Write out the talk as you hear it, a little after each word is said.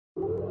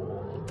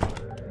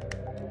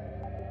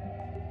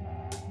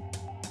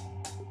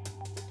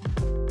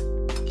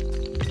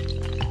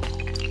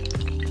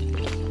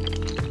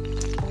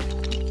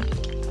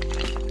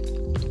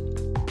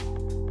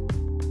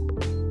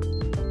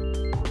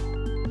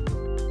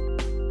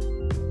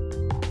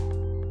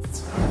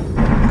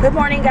Good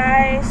morning,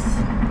 guys.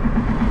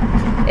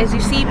 As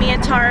you see, me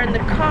and Tara in the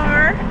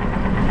car,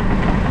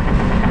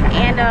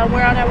 and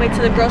we're on our way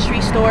to the grocery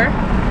store.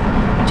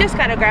 Just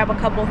gotta grab a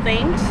couple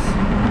things,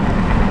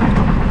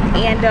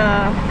 and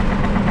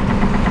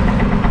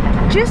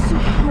just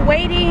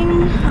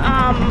waiting.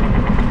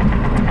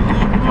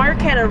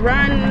 Mark had a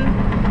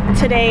run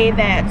today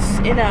that's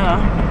in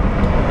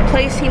a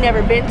place he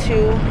never been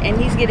to, and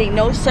he's getting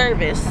no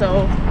service,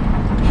 so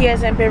he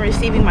hasn't been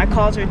receiving my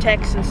calls or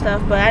texts and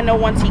stuff. But I know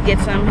once he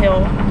gets them,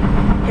 he'll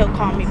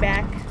call me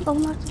back. Oh,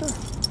 lock the door.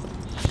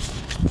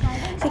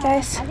 Hey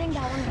guys, I think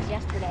that one was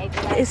yesterday,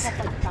 but I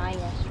kept like crying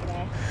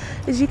yesterday.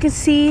 As you can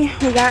see,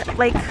 we got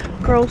like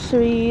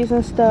groceries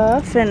and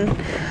stuff, and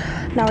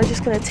now we're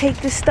just gonna take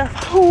this stuff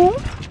home.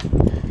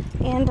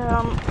 And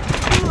I'm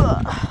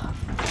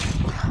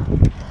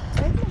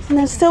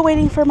still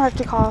waiting for Mark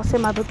to call. It's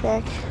in my book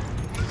bag.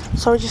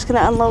 So we're just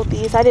gonna unload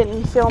these. I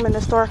didn't film in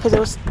the store because it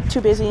was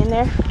too busy in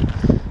there.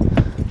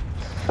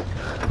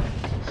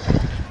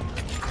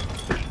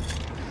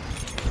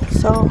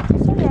 So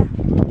yeah,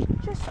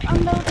 just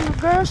unloading the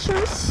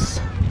groceries.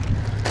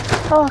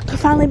 Oh, I could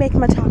finally make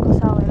my taco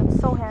salad. I'm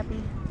so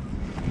happy.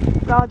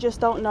 Y'all just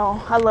don't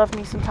know. I love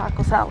me some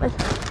taco salad.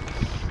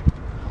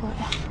 What?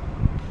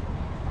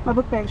 My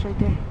book bag's right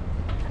there.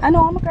 I know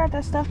I'm gonna grab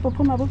that stuff, but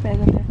put my book bag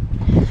in there.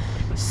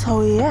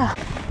 So yeah.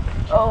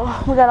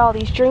 Oh, we got all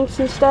these drinks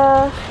and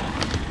stuff.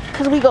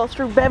 Cause we go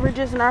through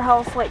beverages in our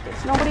house like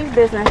it's nobody's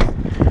business.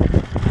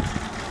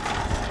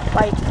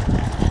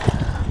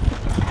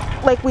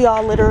 Like we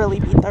all literally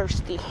be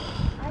thirsty.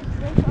 I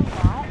drink a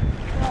lot,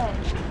 but...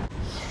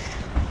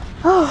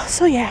 Oh,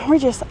 so yeah, we're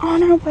just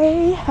on our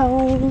way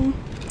home.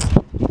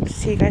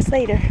 See you guys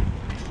later.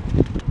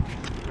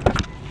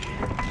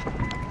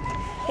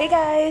 Hey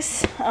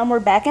guys, we're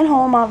back at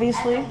home,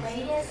 obviously. At the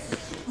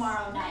latest,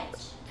 tomorrow night.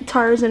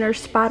 Tara's in her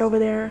spot over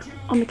there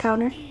on the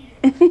counter.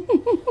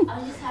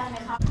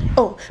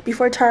 Oh,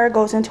 before Tara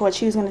goes into what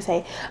she was gonna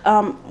say,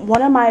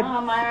 one of my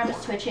my arm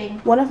is twitching.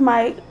 One of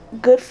my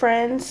good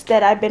friends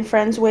that I've been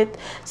friends with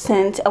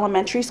since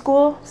elementary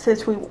school,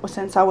 since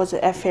I was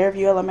at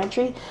Fairview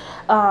Elementary,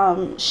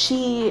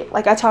 she,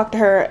 like, I talk to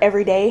her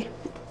every day,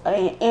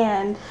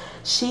 and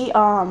she's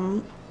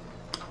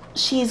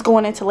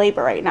going into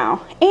labor right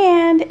now,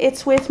 and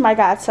it's with my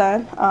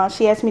godson.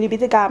 She asked me to be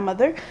the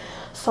godmother,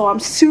 so I'm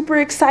super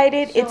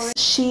excited.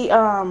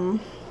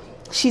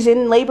 She's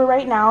in labor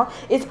right now.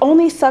 It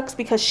only sucks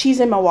because she's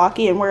in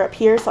Milwaukee and we're up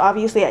here, so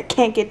obviously I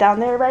can't get down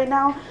there right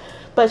now.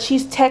 But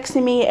she's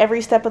texting me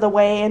every step of the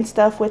way and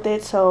stuff with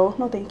it, so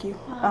no thank you.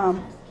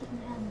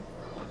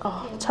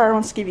 Oh, Tara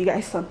wants to give you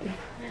guys something.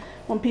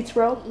 One pizza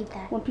roll?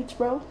 One pizza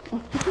roll?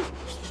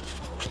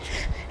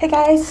 Hey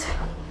guys.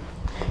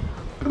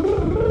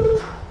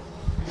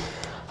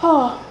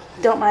 Oh,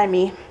 don't mind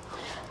me.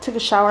 Took a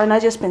shower and I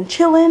just been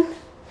chilling.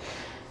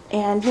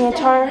 And me and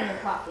Tara,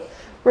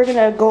 we're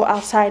gonna go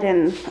outside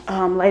and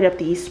light up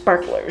these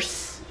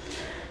sparklers.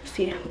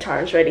 See,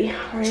 Tara's ready.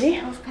 Ready?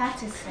 I was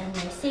practicing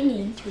my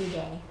singing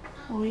today.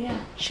 Oh yeah,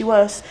 she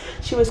was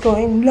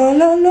going la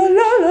la la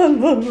la la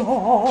la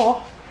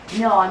la.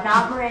 No, I'm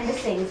not Miranda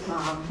sings,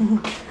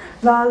 Mom.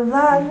 La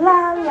la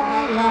la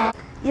la la.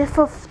 You're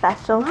so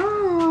special.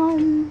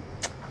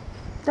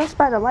 Just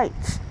by the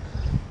lights.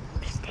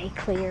 Stay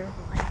clear,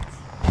 lights.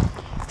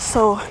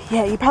 So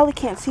yeah, you probably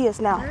can't see us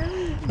now,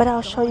 but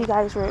I'll show you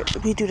guys where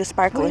we do the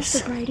sparklers.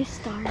 Where's the brightest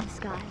star in the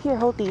sky? Here,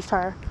 hold these,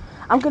 Tara.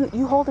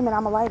 You hold them and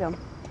I'm gonna light them.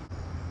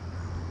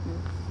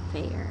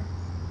 Fair.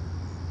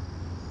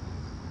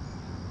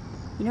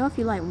 You know, if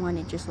you light one,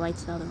 it just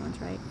lights the other ones,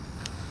 right?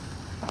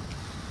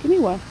 Give me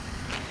one.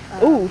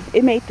 Ooh,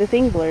 it made the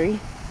thing blurry.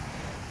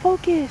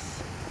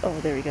 Focus. Oh,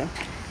 there we go.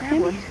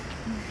 Grab one.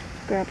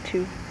 Grab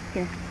two.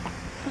 Here.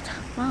 What's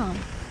up, Mom?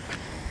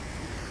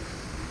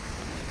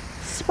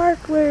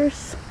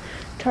 Sparklers.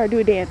 Tara, do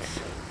a dance.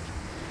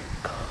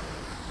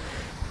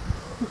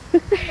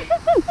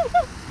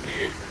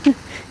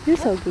 You're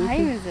so goofy. What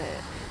time is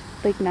it?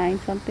 Like 9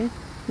 something.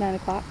 9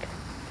 o'clock.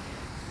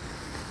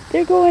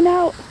 They're going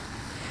out.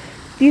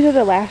 These are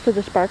the last of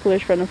the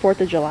sparklers from the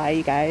 4th of July,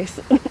 you guys.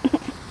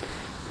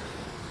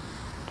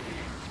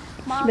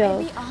 Mom, Spell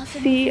it'd be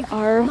awesome.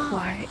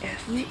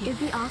 C-R-Y-S-T. It'd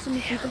be awesome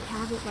if you could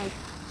have it like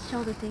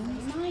show the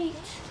things. Might.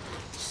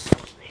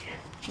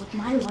 With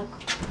my luck.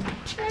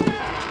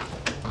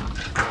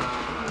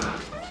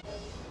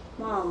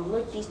 Mom,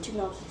 look, these two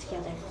melted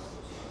together.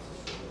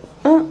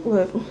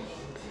 Look.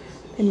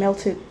 They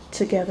melted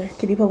together.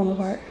 Can you pull them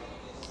apart?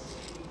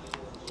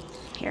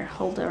 Here,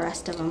 hold the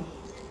rest of them.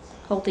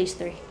 Hold these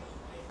 3.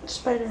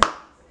 Spider.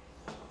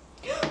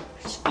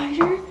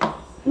 Spider?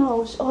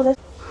 No. Oh, that's...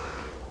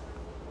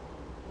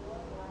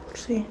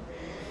 See?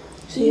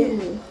 See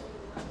it?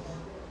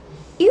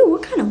 Ew,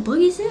 what kind of bug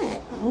is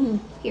that? I don't know.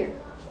 Here.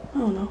 I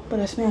don't know, but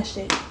I smashed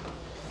it.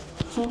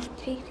 Huh?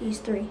 Take these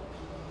 3.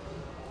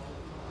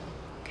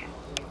 Okay.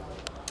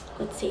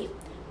 Let's see.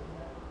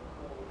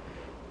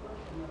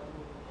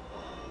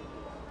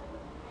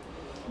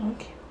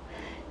 Okay.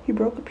 You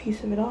broke a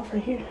piece of it off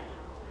right here.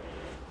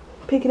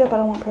 Pick it up. I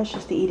don't want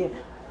Precious to eat it.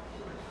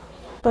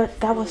 But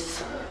that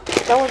was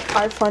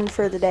our fun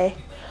for the day.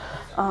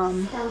 That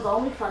was the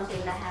only fun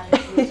thing that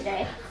happened to me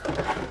today.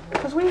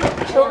 Cause we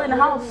chilled in the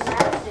house.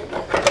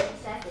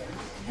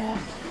 Yeah.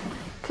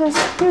 Cause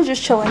we were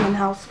just chilling in the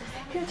house.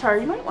 Here,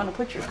 Tara, you might want to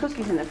put your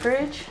cookies in the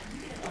fridge.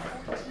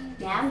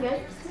 Yeah, I'm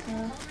good.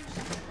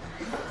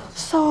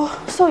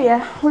 So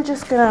yeah, we're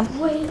just gonna.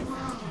 Wait.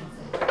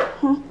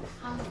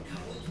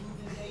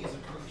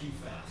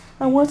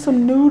 I want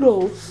some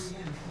noodles.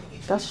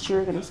 That's what you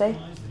were gonna say?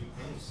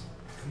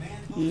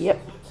 Yep,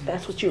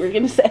 that's what you were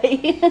gonna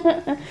say.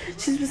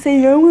 She's been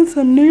saying, I want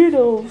some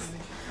noodles.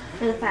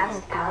 For the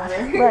past hour.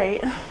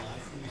 Right.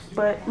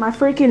 But my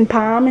freaking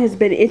palm has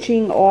been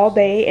itching all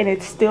day and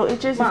it still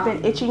itches. Mom,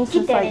 it's been itching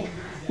since like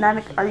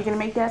 9. Are you gonna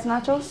make Dad's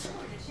nachos?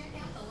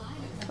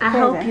 I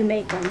hope you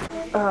make them.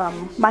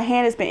 My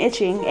hand has been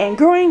itching, and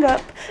growing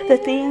up, the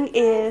thing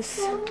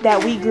is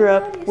that we grew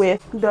up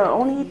with, the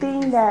only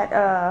thing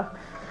that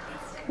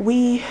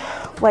we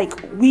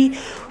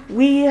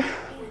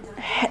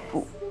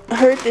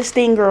heard this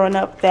thing growing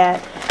up,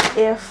 that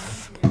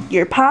if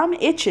your palm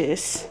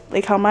itches,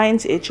 like how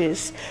mine's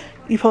itches,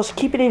 you're supposed to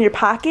keep it in your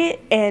pocket,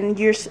 and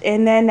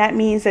then that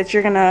means that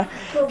you're gonna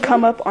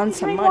come up on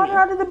some money. Water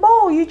out of the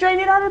bowl, you drain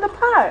it out of the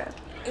pot.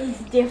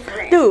 It's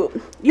different.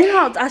 Dude, you know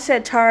how I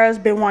said Tara's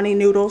been wanting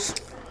noodles?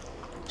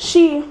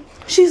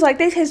 She's like,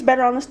 they taste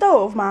better on the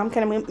stove, Mom.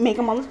 Can I make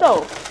them on the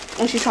stove?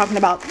 And she's talking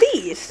about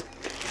these.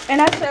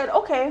 And I said,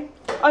 okay,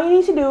 all you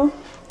need to do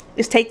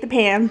is take the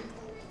pan,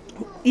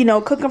 you know,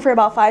 cook them for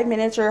about 5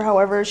 minutes or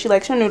however she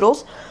likes her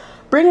noodles.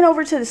 Bring it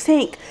over to the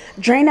sink,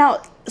 drain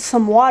out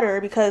some water,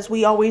 because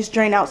we always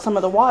drain out some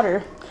of the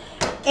water.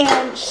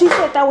 And she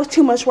said that was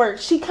too much work.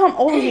 She come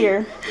over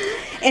here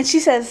and she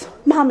says,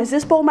 Mom, is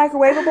this bowl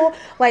microwavable?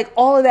 Like,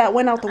 all of that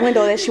went out the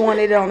window that she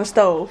wanted it on the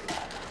stove.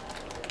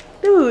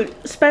 Dude,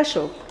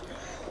 special.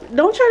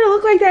 Don't try to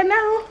look like that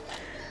now.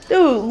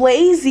 Dude,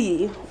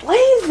 lazy.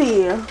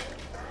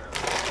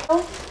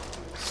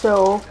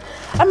 So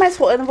I might as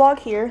well end the vlog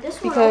here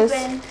because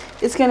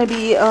it's gonna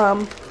be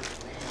I'm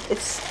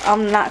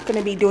not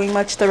gonna be doing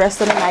much the rest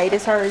of the night.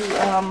 It's already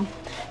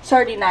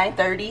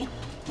 9:30,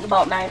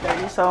 about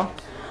 9:30. So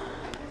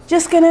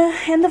just gonna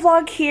end the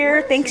vlog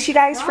here. Thanks you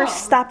guys for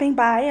stopping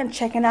by and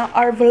checking out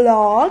our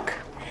vlog.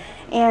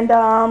 And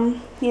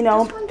you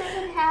know,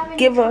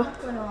 give a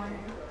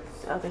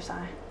the other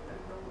side.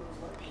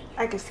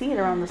 I can see it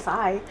around the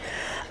side.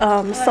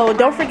 So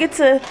don't forget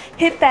to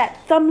hit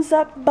that thumbs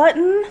up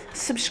button,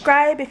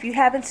 subscribe if you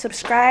haven't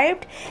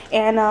subscribed,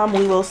 and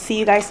we will see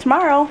you guys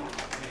tomorrow.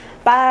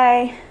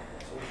 Bye.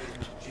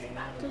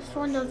 This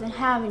one doesn't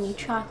have any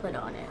chocolate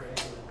on it.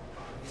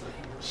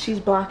 She's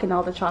blocking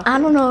all the chocolate. I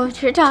don't know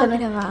what you're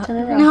talking about.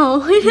 Turn around.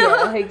 No.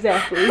 Yeah,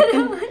 exactly.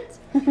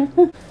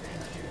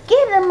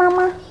 Get her,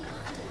 Mama.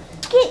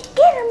 Get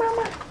her,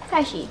 Mama.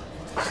 How's she?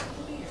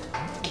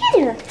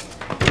 Get her.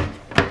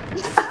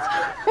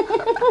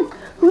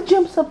 Who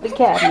jumps up the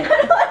cabinet?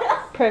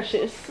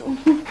 Precious.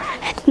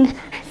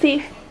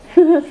 See?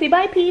 Say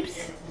bye,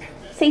 peeps.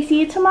 Say see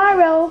you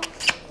tomorrow.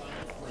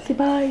 Say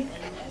bye.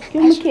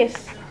 Give him a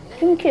kiss.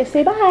 Give him a kiss.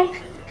 Say bye.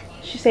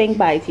 She's saying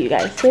bye to you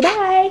guys. Say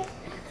bye.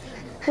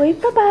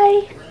 Wait,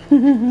 bye-bye.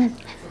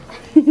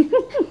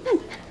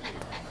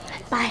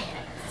 Bye.